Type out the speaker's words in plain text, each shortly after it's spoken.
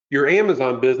Your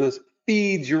Amazon business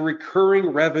feeds your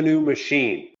recurring revenue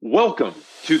machine. Welcome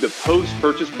to the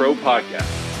Post-Purchase Pro podcast.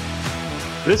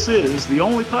 This is the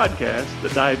only podcast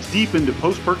that dives deep into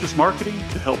post-purchase marketing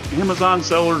to help Amazon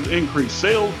sellers increase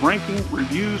sales, ranking,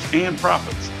 reviews, and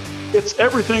profits. It's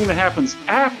everything that happens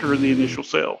after the initial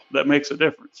sale that makes a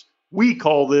difference. We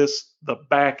call this the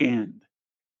back end.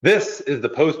 This is the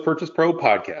Post-Purchase Pro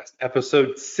podcast,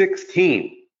 episode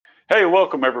 16. Hey,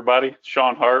 welcome everybody.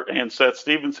 Sean Hart and Seth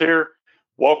Stevens here.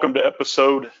 Welcome to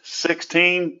episode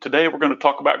 16. Today we're going to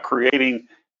talk about creating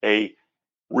a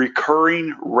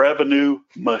recurring revenue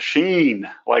machine,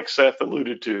 like Seth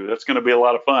alluded to. That's going to be a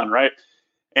lot of fun, right?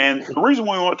 And the reason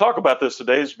we want to talk about this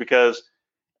today is because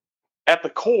at the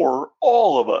core,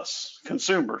 all of us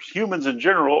consumers, humans in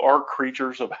general, are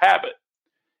creatures of habit.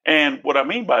 And what I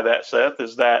mean by that, Seth,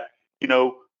 is that,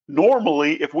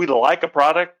 normally, if we like a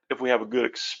product, if we have a good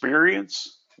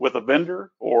experience with a vendor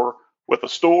or with a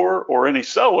store or any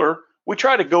seller, we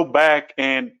try to go back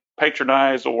and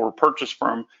patronize or purchase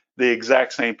from the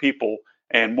exact same people.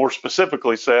 And more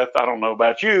specifically, Seth, I don't know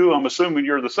about you, I'm assuming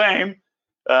you're the same.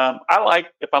 If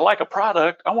I like a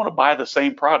product, I want to buy the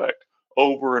same product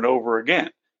over and over again.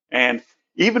 And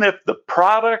even if the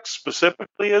product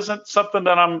specifically isn't something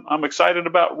that I'm excited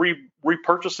about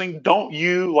repurchasing, don't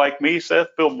you, like me, Seth,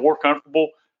 feel more comfortable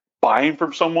buying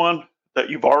from someone that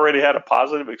you've already had a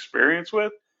positive experience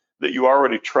with, that you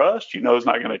already trust, is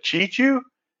not going to cheat you,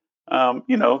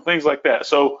 things like that.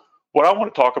 So what I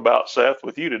want to talk about, Seth,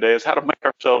 with you today is how to make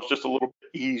ourselves just a little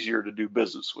bit easier to do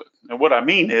business with. And what I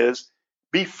mean is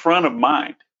be front of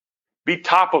mind, be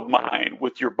top of mind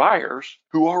with your buyers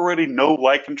who already know,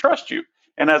 like, and trust you.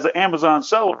 And as an Amazon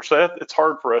seller, Seth, it's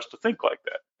hard for us to think like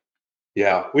that.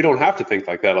 Yeah, we don't have to think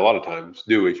like that a lot of times,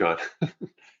 do we, Sean?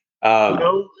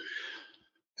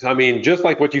 Just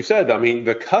like what you said,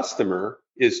 the customer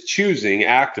is choosing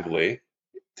actively,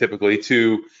 typically,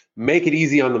 to make it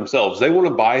easy on themselves. They want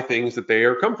to buy things that they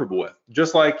are comfortable with.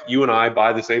 Just like you and I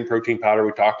buy the same protein powder,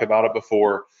 we talked about it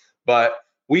before, but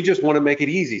we just want to make it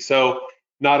easy. So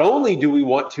not only do we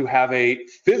want to have a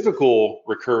physical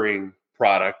recurring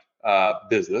product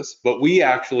business, but we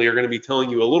actually are going to be telling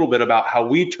you a little bit about how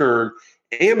we turn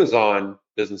Amazon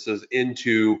businesses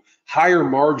into higher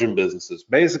margin businesses.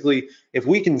 Basically, if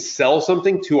we can sell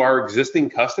something to our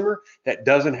existing customer that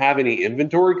doesn't have any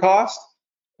inventory cost,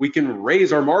 we can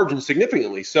raise our margin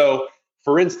significantly. So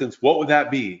for instance, what would that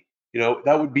be?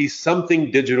 That would be something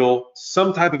digital,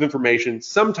 some type of information,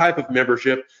 some type of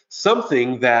membership,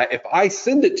 something that if I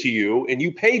send it to you and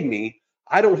you paid me,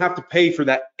 I don't have to pay for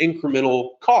that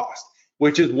incremental cost,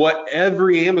 which is what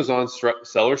every Amazon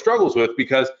seller struggles with,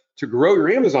 because to grow your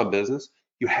Amazon business,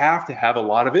 you have to have a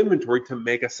lot of inventory to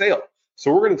make a sale.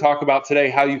 So we're going to talk about today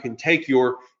how you can take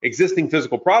your existing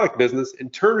physical product business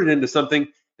and turn it into something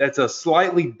that's a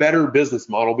slightly better business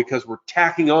model, because we're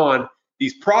tacking on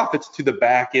these profits to the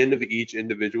back end of each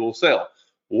individual sale.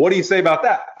 What do you say about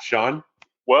that, Sean?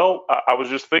 Well, I was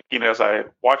just thinking as I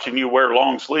watching you wear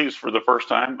long sleeves for the first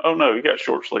time. Oh no, you got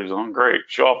short sleeves on. Great.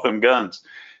 Show off them guns.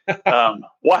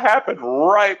 What happened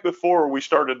right before we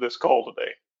started this call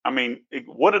today?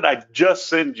 What did I just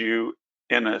send you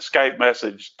in a Skype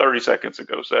message 30 seconds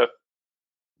ago, Seth?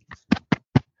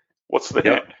 What's the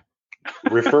hint?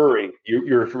 Referring.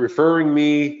 You're referring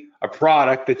me a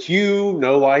product that you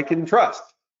know, like, and trust.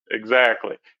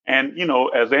 Exactly. And,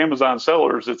 as Amazon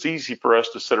sellers, it's easy for us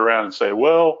to sit around and say,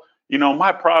 well,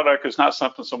 my product is not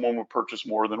something someone would purchase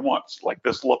more than once, like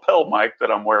this lapel mic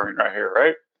that I'm wearing right here,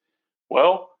 right?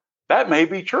 Well, that may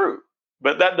be true,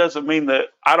 but that doesn't mean that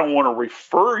I don't want to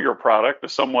refer your product to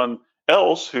someone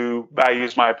else who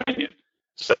values my opinion.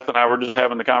 Seth and I were just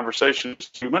having the conversation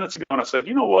just 2 minutes ago, and I said,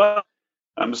 you know what?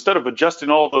 Instead of adjusting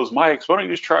all of those mics, why don't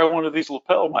you just try one of these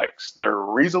lapel mics? They're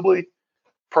reasonably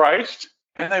priced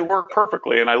and they work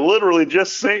perfectly. And I literally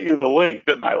just sent you the link,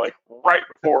 didn't I? Like right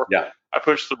before I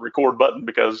pushed the record button,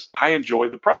 because I enjoy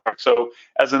the product. So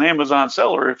as an Amazon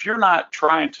seller, if you're not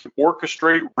trying to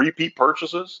orchestrate repeat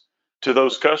purchases to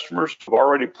those customers who've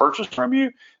already purchased from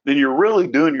you, then you're really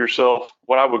doing yourself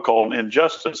what I would call an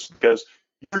injustice, because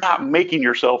you're not making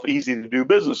yourself easy to do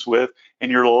business with,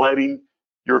 and you're letting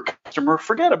your customer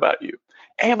forget about you.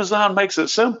 Amazon makes it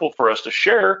simple for us to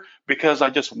share, because I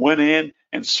just went in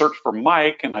and searched for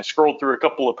mic, and I scrolled through a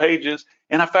couple of pages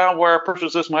and I found where I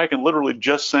purchased this mic and literally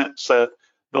just sent Seth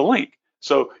the link.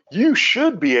 So you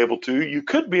could be able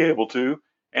to,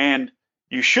 and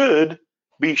you should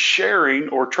be sharing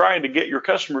or trying to get your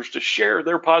customers to share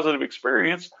their positive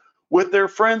experience with their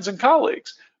friends and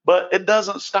colleagues. But it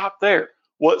doesn't stop there.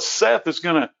 What Seth is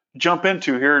going to jump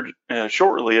into here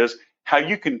shortly is how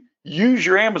you can use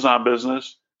your Amazon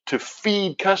business to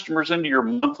feed customers into your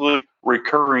monthly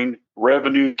recurring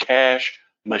revenue cash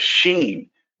machine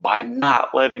by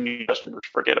not letting your customers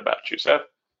forget about you, Seth.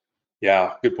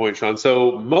 Yeah, good point, Sean.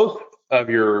 So most of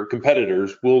your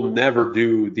competitors will never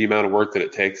do the amount of work that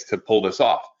it takes to pull this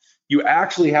off. You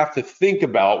actually have to think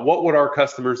about what would our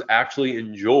customers actually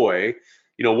enjoy,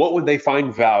 what would they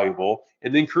find valuable,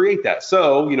 and then create that.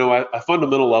 So, at a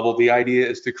fundamental level, the idea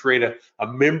is to create a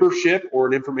membership or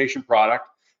an information product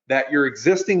that your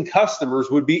existing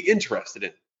customers would be interested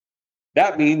in.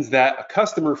 That means that a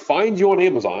customer finds you on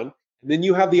Amazon, and then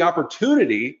you have the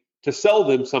opportunity to sell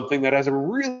them something that has a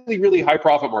really, really high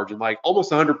profit margin, like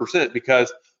almost 100%,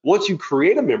 because once you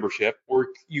create a membership or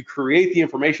you create the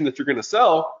information that you're going to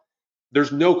sell,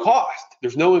 there's no cost.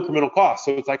 There's no incremental cost.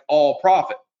 So it's like all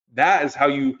profit. That is how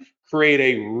you create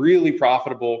a really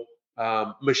profitable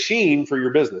machine for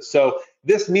your business. So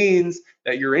this means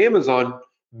that your Amazon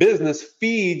business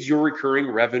feeds your recurring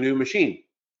revenue machine.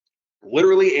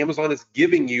 Literally, Amazon is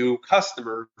giving you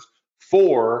customers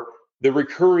for the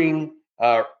recurring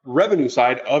revenue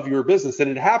side of your business. And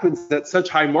it happens at such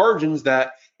high margins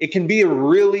that it can be a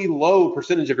really low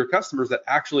percentage of your customers that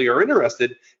actually are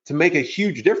interested to make a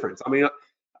huge difference. I mean,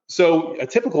 so a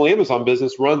typical Amazon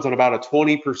business runs on about a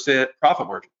 20% profit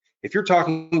margin. If you're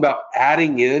talking about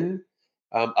adding in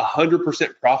 100%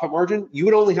 profit margin, you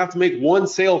would only have to make one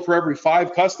sale for every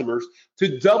 5 customers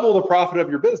to double the profit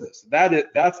of your business.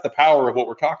 That's the power of what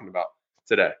we're talking about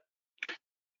today.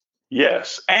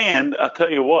 Yes, and I'll tell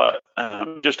you what,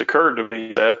 just occurred to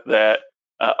me that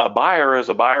a buyer is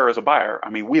a buyer is a buyer. I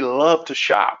mean, we love to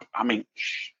shop. I mean,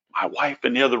 my wife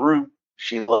in the other room,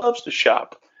 she loves to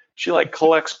shop. She like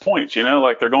collects points,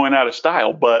 like they're going out of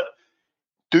style. But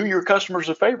do your customers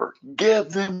a favor. Give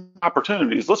them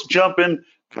opportunities. Let's jump into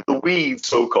the weeds,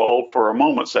 so-called, for a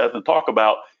moment, Seth, and talk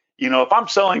about, if I'm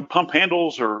selling pump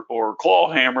handles or claw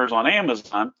hammers on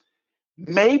Amazon,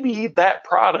 maybe that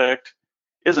product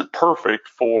isn't perfect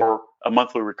for a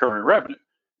monthly recurring revenue.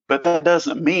 But that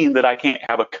doesn't mean that I can't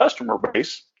have a customer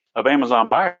base of Amazon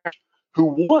buyers who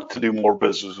want to do more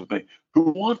business with me, who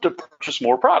want to purchase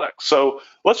more products. So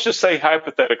let's just say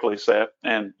hypothetically, Seth,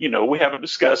 and we haven't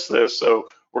discussed this, so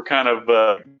we're kind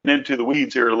of into the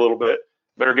weeds here a little bit.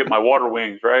 Better get my water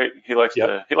wings, right? He likes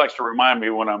to remind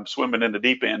me when I'm swimming in the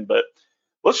deep end. But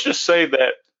let's just say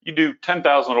that you do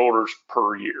 10,000 orders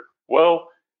per year. Well,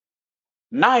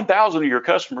 9,000 of your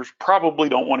customers probably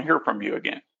don't want to hear from you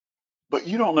again, but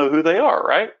you don't know who they are,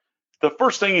 right? The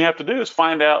first thing you have to do is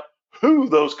find out who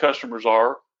those customers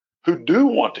are who do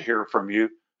want to hear from you,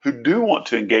 who do want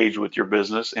to engage with your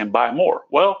business and buy more.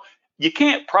 Well, you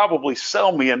can't probably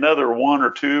sell me another 1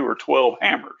 or 2 or 12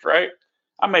 hammers, right?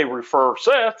 I may refer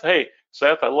Seth, hey,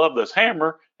 Seth, I love this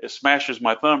hammer. It smashes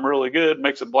my thumb really good,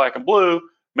 makes it black and blue.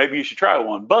 Maybe you should try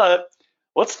one. But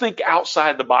let's think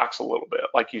outside the box a little bit,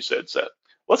 like you said, Seth.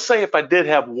 Let's say if I did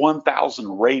have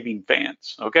 1,000 raving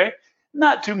fans, okay?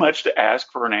 Not too much to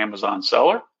ask for an Amazon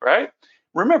seller, right?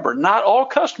 Remember, not all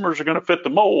customers are going to fit the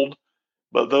mold,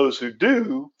 but those who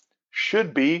do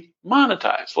should be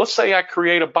monetized. Let's say I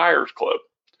create a buyer's club.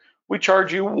 We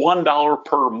charge you $1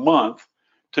 per month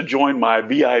to join my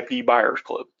VIP buyer's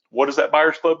club. What does that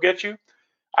buyer's club get you?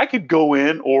 I could go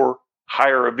in or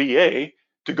hire a VA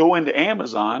to go into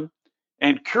Amazon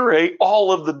and curate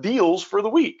all of the deals for the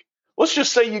week. Let's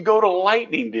just say you go to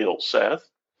Lightning Deals, Seth,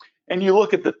 and you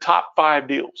look at the top 5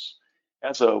 deals.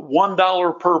 As a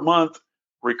 $1 per month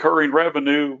recurring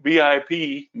revenue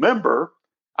VIP member,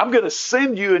 I'm going to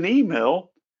send you an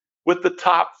email with the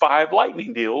top 5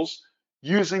 Lightning Deals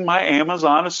using my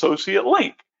Amazon associate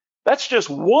link. That's just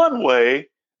one way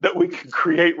that we can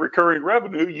create recurring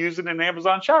revenue using an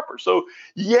Amazon shopper. So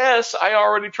yes, I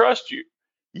already trust you.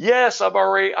 Yes, I've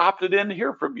already opted in to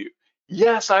hear from you.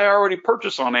 Yes, I already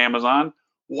purchased on Amazon.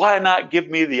 Why not give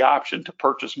me the option to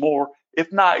purchase more?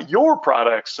 If not your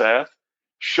product, Seth,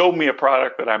 show me a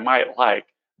product that I might like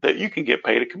that you can get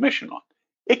paid a commission on.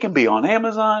 It can be on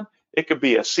Amazon. It could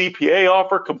be a CPA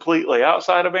offer completely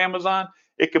outside of Amazon.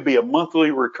 It could be a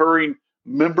monthly recurring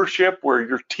membership where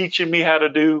you're teaching me how to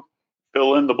do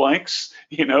fill in the blanks.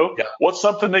 What's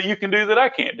something that you can do that I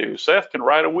can't do? Seth can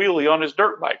ride a wheelie on his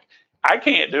dirt bike. I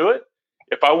can't do it.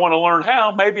 If I want to learn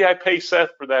how, maybe I pay Seth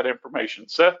for that information.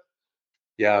 Seth?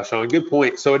 Yeah, Sean, good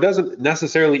point. So it doesn't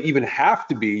necessarily even have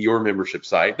to be your membership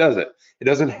site, does it? It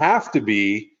doesn't have to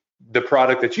be the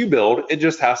product that you build. It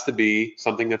just has to be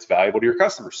something that's valuable to your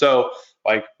customers. So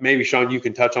like maybe, Sean, you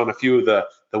can touch on a few of the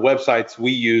websites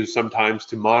we use sometimes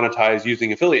to monetize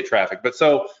using affiliate traffic. But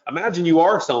so imagine you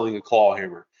are selling a claw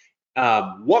hammer.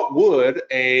 What would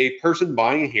a person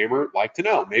buying a hammer like to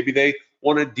know? Maybe they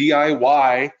want a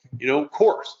DIY,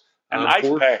 course. An ice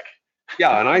for pack.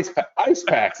 Yeah, ice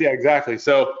packs. Yeah, exactly.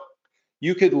 So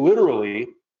you could literally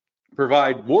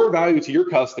provide more value to your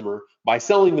customer by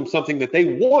selling them something that they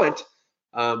want,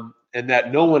 and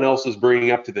that no one else is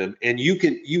bringing up to them. And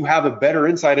you have a better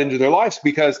insight into their lives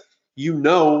because you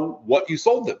know what you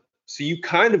sold them. So you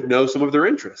kind of know some of their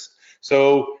interests.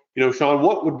 So, Sean,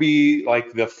 what would be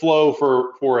like the flow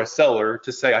for a seller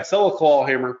to say, I sell a claw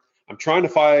hammer, I'm trying to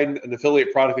find an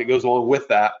affiliate product that goes along with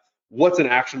that. What's an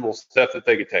actionable step that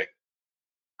they could take?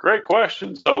 Great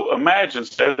question. So imagine,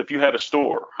 Seth, if you had a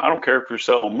store. I don't care if you're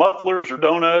selling mufflers or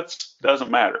donuts, doesn't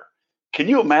matter. Can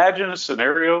you imagine a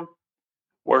scenario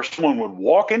where someone would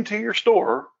walk into your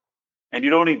store and you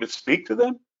don't even speak to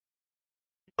them?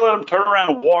 You let them turn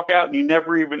around and walk out and you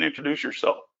never even introduce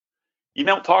yourself. You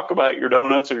don't talk about your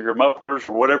donuts or your mufflers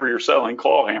or whatever you're selling,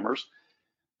 claw hammers.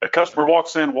 A customer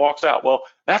walks in, walks out. Well,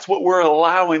 that's what we're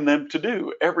allowing them to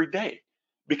do every day.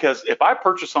 Because if I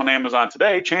purchase on Amazon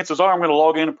today, chances are I'm going to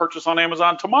log in and purchase on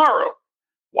Amazon tomorrow.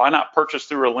 Why not purchase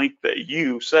through a link that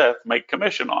you, Seth, make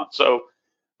commission on? So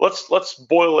let's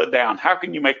boil it down. How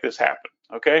can you make this happen?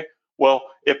 Okay. Well,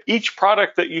 if each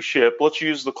product that you ship, let's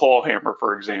use the claw hammer,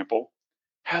 for example,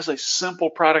 has a simple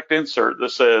product insert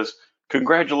that says,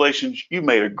 congratulations, you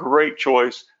made a great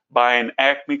choice buying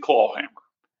Acme claw hammer.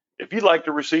 If you'd like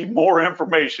to receive more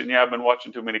information, yeah, I've been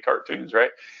watching too many cartoons,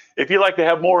 right? If you'd like to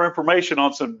have more information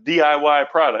on some DIY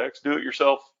products,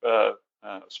 do-it-yourself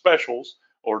specials,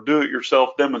 or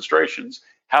do-it-yourself demonstrations,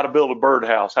 how to build a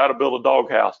birdhouse, how to build a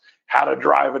doghouse, how to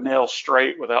drive a nail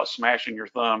straight without smashing your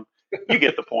thumb, you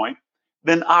get the point,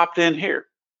 then opt in here.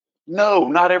 No,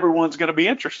 not everyone's going to be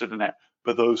interested in that,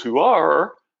 but those who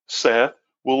are, Seth,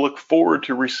 will look forward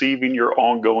to receiving your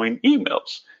ongoing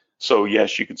emails. So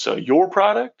yes, you can sell your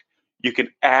product. You can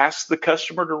ask the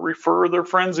customer to refer their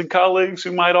friends and colleagues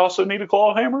who might also need a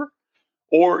claw hammer,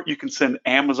 or you can send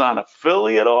Amazon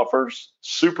affiliate offers.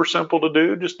 Super simple to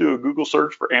do. Just do a Google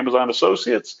search for Amazon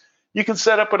Associates. You can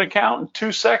set up an account in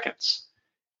 2 seconds.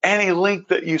 Any link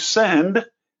that you send,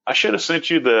 I should have sent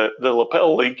you the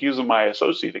lapel link using my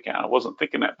associate account. I wasn't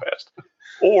thinking that fast.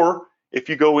 Or if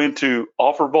you go into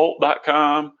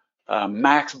offervault.com,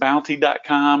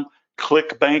 maxbounty.com,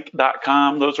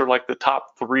 clickbank.com, those are like the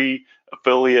top 3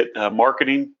 affiliate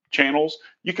marketing channels.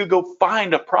 You could go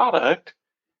find a product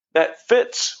that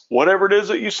fits whatever it is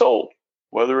that you sold,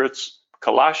 whether it's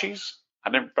Kalashis.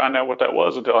 I didn't find out what that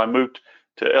was until I moved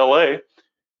to LA.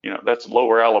 That's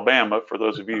Lower Alabama for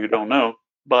those of you who don't know.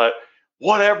 But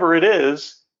whatever it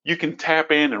is, you can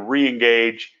tap in and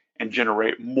re-engage and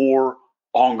generate more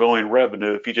ongoing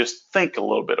revenue if you just think a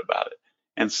little bit about it.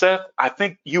 And Seth, I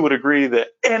think you would agree that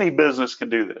any business can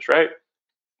do this, right?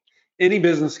 Any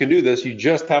business can do this. You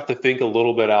just have to think a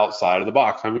little bit outside of the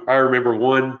box. I remember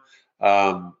one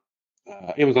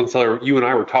Amazon seller you and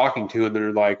I were talking to, and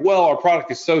they're like, well, our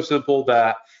product is so simple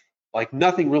that like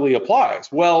nothing really applies.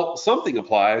 Well, something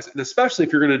applies, and especially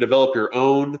if you're going to develop your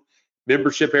own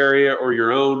membership area or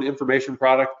your own information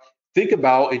product, think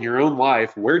about in your own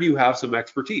life, where do you have some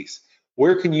expertise?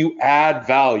 Where can you add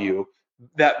value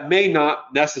that may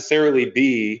not necessarily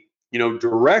be,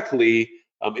 directly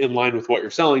in line with what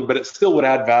you're selling, but it still would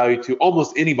add value to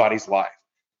almost anybody's life,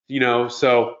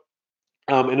 So,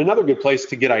 and another good place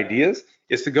to get ideas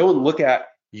is to go and look at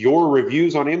your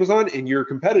reviews on Amazon and your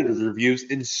competitors' reviews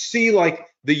and see like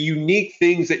the unique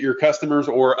things that your customers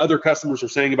or other customers are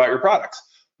saying about your products.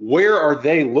 Where are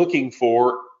they looking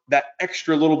for that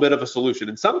extra little bit of a solution?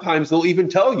 And sometimes they'll even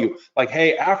tell you like,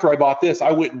 hey, after I bought this,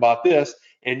 I went and bought this,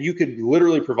 and you could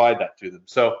literally provide that to them.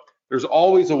 So there's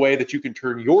always a way that you can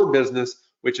turn your business,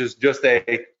 which is just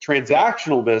a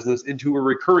transactional business, into a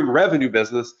recurring revenue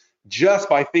business just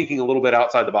by thinking a little bit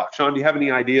outside the box. Sean, do you have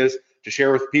any ideas to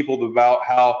share with people about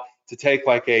how to take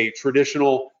like a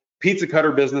traditional pizza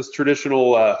cutter business,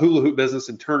 traditional hula hoop business,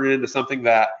 and turn it into something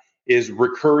that is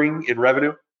recurring in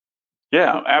revenue?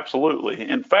 Yeah, absolutely.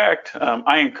 In fact,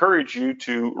 I encourage you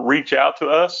to reach out to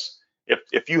us.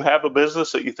 If you have a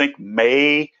business that you think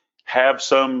may have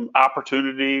some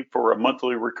opportunity for a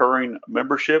monthly recurring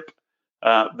membership,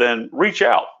 then reach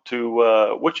out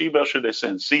to which email should they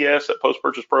send?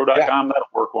 cs@postpurchasepro.com. Yeah. That'll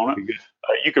work, won't it?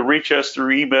 You can reach us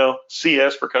through email,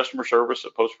 cs for customer service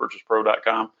at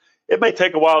postpurchasepro.com. It may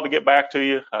take a while to get back to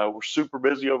you. We're super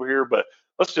busy over here, but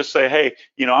let's just say, hey,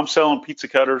 I'm selling pizza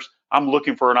cutters. I'm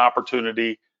looking for an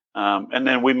opportunity. And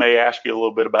then we may ask you a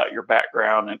little bit about your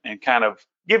background and kind of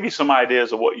give you some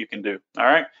ideas of what you can do. All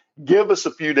right. Give us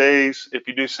a few days if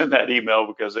you do send that email,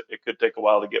 because it could take a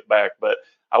while to get back. But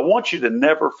I want you to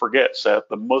never forget, Seth,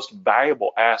 the most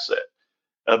valuable asset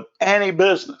of any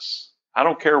business. I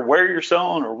don't care where you're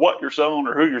selling or what you're selling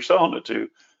or who you're selling it to.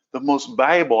 the most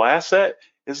valuable asset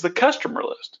is the customer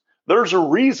list. There's a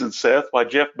reason, Seth, why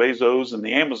Jeff Bezos and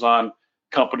the Amazon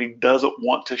company doesn't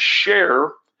want to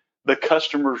share the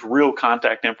customer's real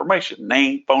contact information,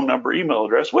 name, phone number, email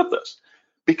address with us,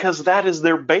 because that is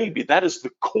their baby. That is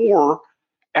the core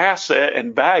asset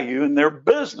and value in their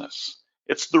business.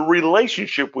 It's the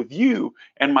relationship with you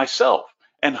and myself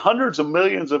and hundreds of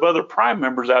millions of other Prime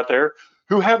members out there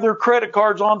who have their credit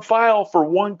cards on file for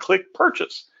one-click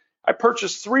purchase. I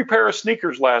purchased 3 pair of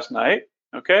sneakers last night,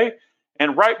 okay?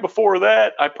 And right before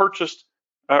that,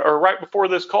 right before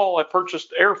this call, I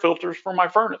purchased air filters for my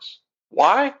furnace.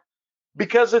 Why?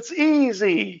 Because it's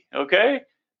easy, okay?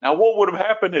 Now, what would have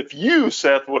happened if you,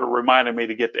 Seth, would have reminded me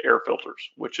to get the air filters,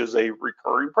 which is a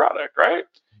recurring product, right?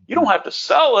 You don't have to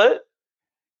sell it.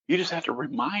 You just have to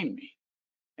remind me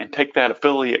and take that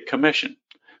affiliate commission.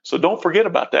 So don't forget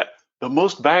about that. The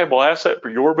most valuable asset for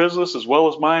your business as well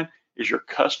as mine is your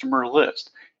customer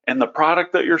list. And the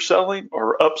product that you're selling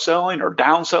or upselling or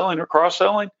downselling or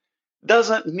cross-selling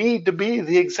doesn't need to be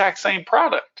the exact same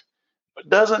product. It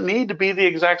doesn't need to be the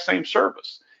exact same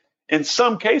service. In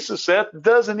some cases, Seth,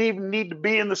 doesn't even need to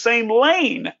be in the same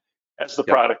lane as the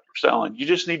product you're selling. You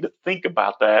just need to think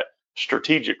about that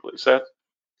strategically, Seth.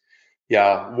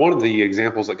 Yeah, one of the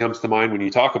examples that comes to mind when you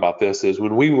talk about this is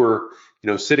when we were,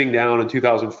 sitting down in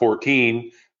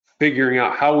 2014, figuring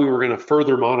out how we were going to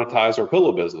further monetize our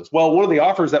pillow business. Well, one of the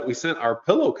offers that we sent our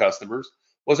pillow customers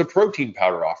was a protein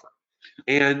powder offer.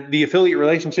 And the affiliate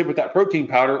relationship with that protein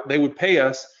powder, they would pay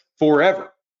us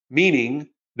forever, meaning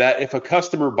that if a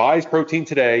customer buys protein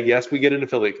today, yes, we get an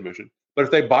affiliate commission. But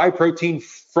if they buy protein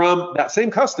from that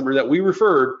same customer that we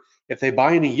referred, if they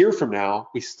buy in a year from now,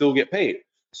 we still get paid.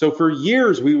 So for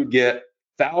years, we would get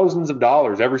thousands of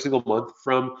dollars every single month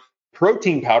from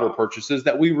protein powder purchases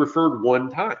that we referred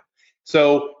one time.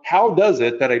 So how does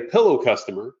it that a pillow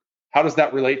customer, how does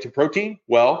that relate to protein?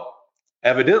 Well,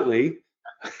 evidently,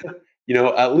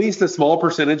 at least a small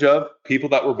percentage of people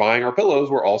that were buying our pillows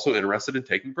were also interested in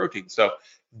taking protein. So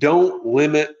don't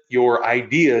limit your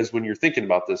ideas when you're thinking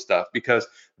about this stuff, because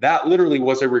that literally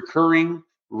was a recurring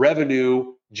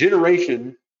revenue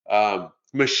generation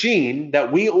machine that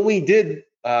we only did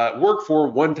work for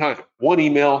one time. One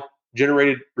email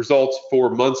generated results for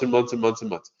months and months and months and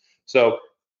months. So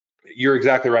you're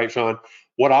exactly right, Sean.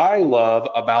 What I love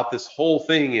about this whole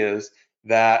thing is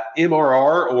that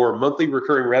MRR, or monthly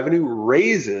recurring revenue,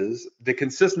 raises the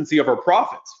consistency of our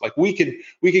profits. Like we could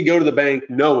go to the bank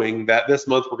knowing that this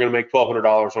month we're going to make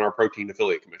 $1,200 on our protein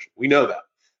affiliate commission. We know that.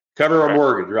 Cover our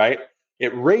mortgage, right?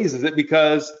 It raises it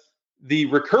because the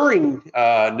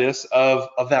recurringness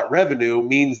of that revenue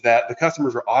means that the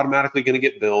customers are automatically going to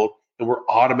get billed and we're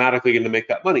automatically going to make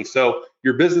that money. So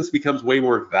your business becomes way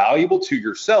more valuable to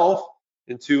yourself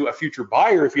and to a future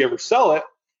buyer if you ever sell it,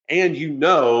 and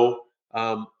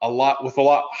a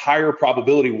lot higher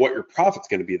probability what your profit's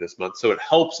going to be this month. So it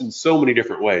helps in so many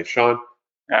different ways. Sean?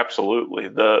 Absolutely.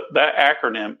 That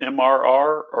acronym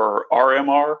MRR or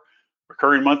RMR,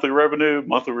 recurring monthly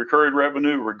recurring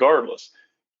revenue, regardless,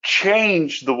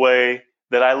 changed the way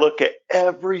that I look at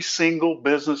every single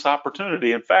business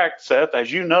opportunity. In fact, Seth,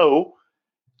 as you know,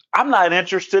 I'm not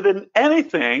interested in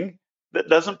anything that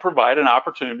doesn't provide an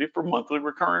opportunity for monthly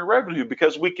recurring revenue,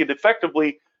 because we could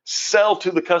effectively sell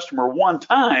to the customer one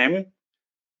time,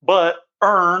 but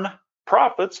earn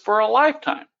profits for a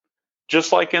lifetime.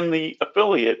 Just like in the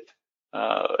affiliate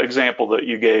example that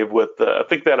you gave with, I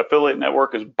think that affiliate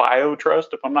network is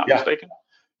BioTrust, if I'm not mistaken.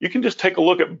 You can just take a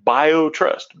look at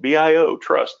BioTrust, B-I-O,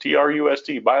 Trust,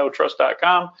 T-R-U-S-T,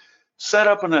 biotrust.com, set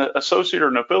up an associate or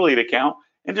an affiliate account,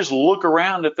 and just look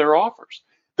around at their offers.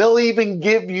 They'll even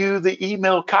give you the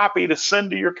email copy to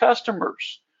send to your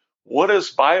customers. What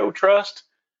does BioTrust,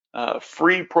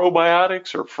 free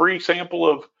probiotics or free sample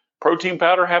of protein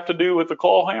powder have to do with the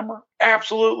claw hammer?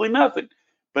 Absolutely nothing.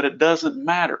 But it doesn't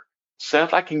matter.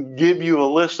 Seth, I can give you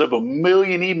a list of 1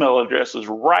 million email addresses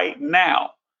right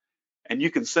now, and you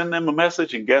can send them a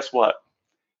message, and guess what?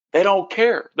 They don't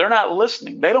care. They're not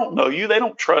listening. They don't know you. They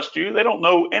don't trust you. They don't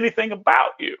know anything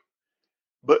about you.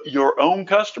 But your own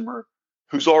customer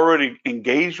who's already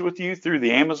engaged with you through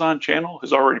the Amazon channel,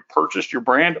 has already purchased your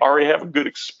brand, already have a good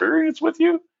experience with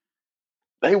you,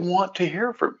 they want to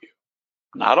hear from you.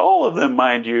 Not all of them,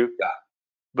 mind you,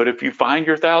 but if you find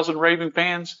your 1,000 raving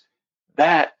fans,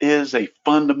 that is a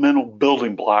fundamental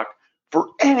building block for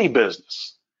any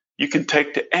business you can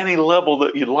take to any level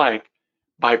that you'd like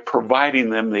by providing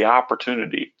them the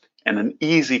opportunity and an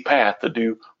easy path to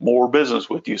do more business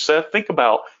with you. Seth, think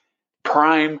about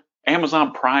Prime,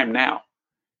 Amazon Prime now.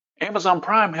 Amazon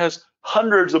Prime has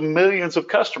hundreds of millions of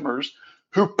customers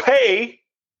who pay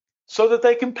so that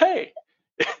they can pay.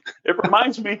 It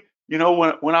reminds me,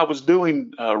 when I was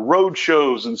doing road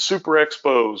shows and super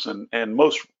expos, and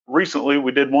most recently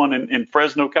we did one in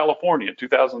Fresno, California,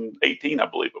 2018, I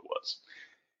believe it was.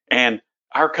 And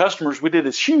our customers, we did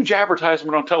this huge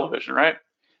advertisement on television, right?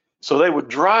 So they would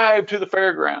drive to the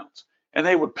fairgrounds and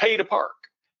they would pay to park.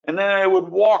 And then they would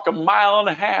walk 1.5 miles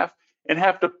and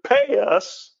have to pay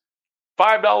us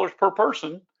 $5 per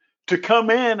person to come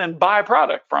in and buy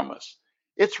product from us.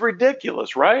 It's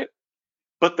ridiculous, right?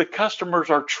 But the customers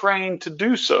are trained to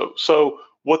do so. So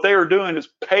what they are doing is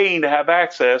paying to have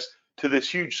access to this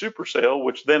huge super sale,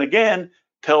 which then again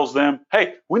tells them,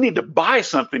 hey, we need to buy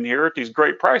something here at these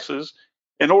great prices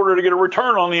in order to get a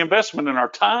return on the investment in our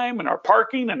time and our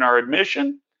parking and our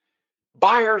admission.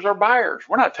 Buyers are buyers.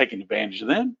 We're not taking advantage of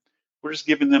them. We're just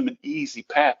giving them an easy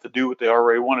path to do what they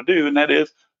already want to do, and that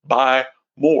is buy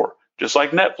more. Just like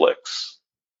Netflix.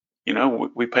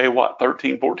 We pay what,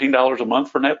 $13, $14 a month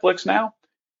for Netflix now?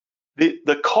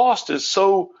 The cost is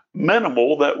so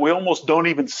minimal that we almost don't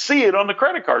even see it on the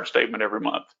credit card statement every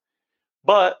month.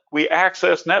 But we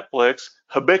access Netflix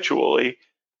habitually,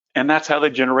 and that's how they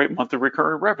generate monthly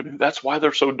recurring revenue. That's why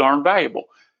they're so darn valuable.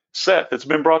 Seth, it's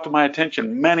been brought to my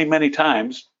attention many, many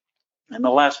times in the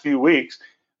last few weeks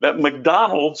that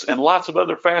McDonald's and lots of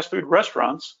other fast food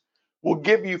restaurants will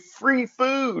give you free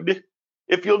food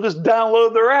if you'll just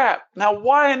download their app. Now,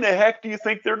 why in the heck do you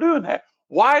think they're doing that?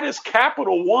 Why does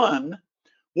Capital One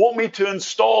want me to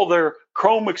install their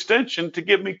Chrome extension to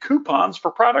give me coupons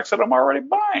for products that I'm already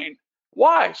buying?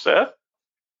 Why, Seth?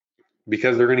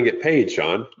 Because they're going to get paid,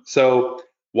 Sean. So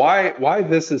why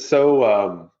this is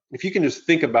so, if you can just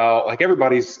think about, like,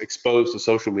 everybody's exposed to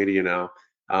social media now,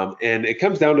 and it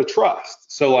comes down to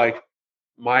trust. So like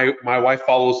my wife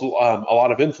follows a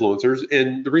lot of influencers,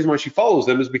 and the reason why she follows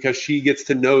them is because she gets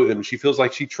to know them. She feels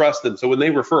like she trusts them. So when they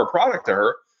refer a product to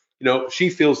her, she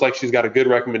feels like she's got a good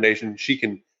recommendation. She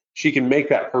can make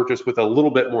that purchase with a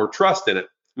little bit more trust in it.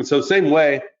 And so same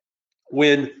way,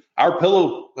 when our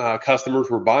pillow customers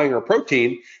were buying our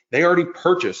protein, they already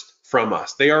purchased from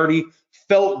us. They already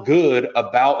felt good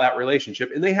about that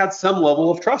relationship, and they had some level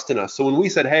of trust in us. So when we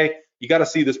said, hey, you got to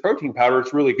see this protein powder,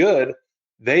 it's really good,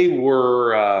 they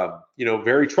were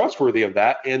very trustworthy of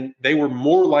that, and they were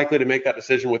more likely to make that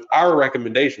decision with our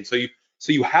recommendation. So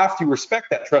you have to respect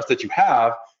that trust that you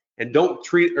have, and don't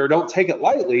take it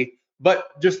lightly.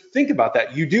 But just think about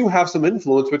that. You do have some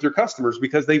influence with your customers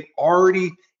because they've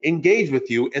already engaged with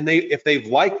you, and if they've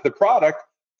liked the product,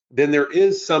 then there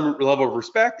is some level of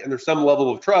respect and there's some level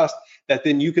of trust that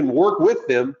then you can work with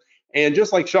them. And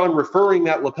just like Sean referring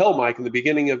that lapel mic in the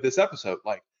beginning of this episode,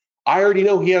 like, I already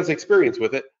know he has experience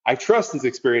with it. I trust his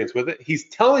experience with it. He's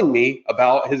telling me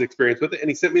about his experience with it, and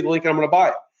he sent me the link and I'm going to buy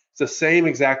it. It's the same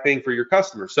exact thing for your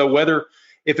customers. So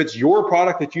if it's your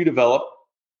product that you develop,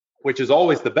 which is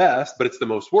always the best, but it's the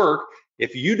most work,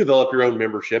 if you develop your own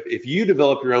membership, if you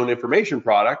develop your own information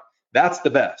product, that's the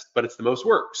best, but it's the most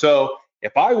work. So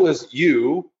if I was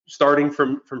you, starting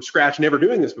from scratch, never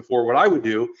doing this before, what I would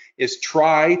do is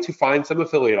try to find some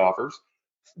affiliate offers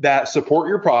that support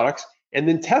your products, and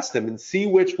then test them and see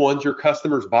which ones your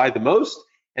customers buy the most.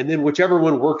 And then whichever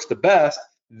one works the best,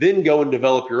 then go and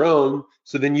develop your own,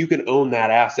 so then you can own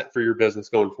that asset for your business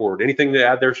going forward. Anything to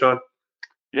add there, Sean?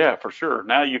 Yeah, for sure.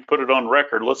 Now you've put it on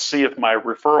record. Let's see if my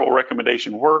referral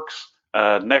recommendation works.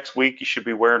 Next week, you should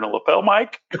be wearing a lapel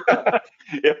mic.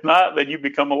 If not, then you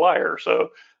become a liar. So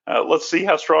let's see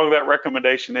how strong that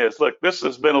recommendation is. Look, this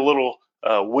has been a little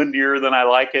windier than I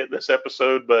like it, this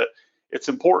episode, but it's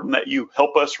important that you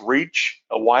help us reach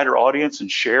a wider audience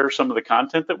and share some of the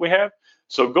content that we have.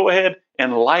 So go ahead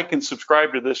and like and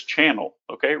subscribe to this channel,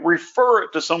 okay? Refer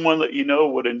it to someone that you know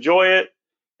would enjoy it,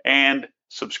 and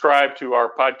subscribe to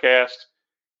our podcast.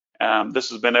 This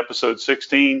has been episode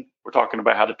 16. We're talking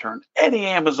about how to turn any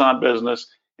Amazon business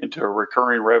into a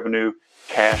recurring revenue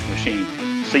cash machine.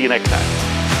 See you next time.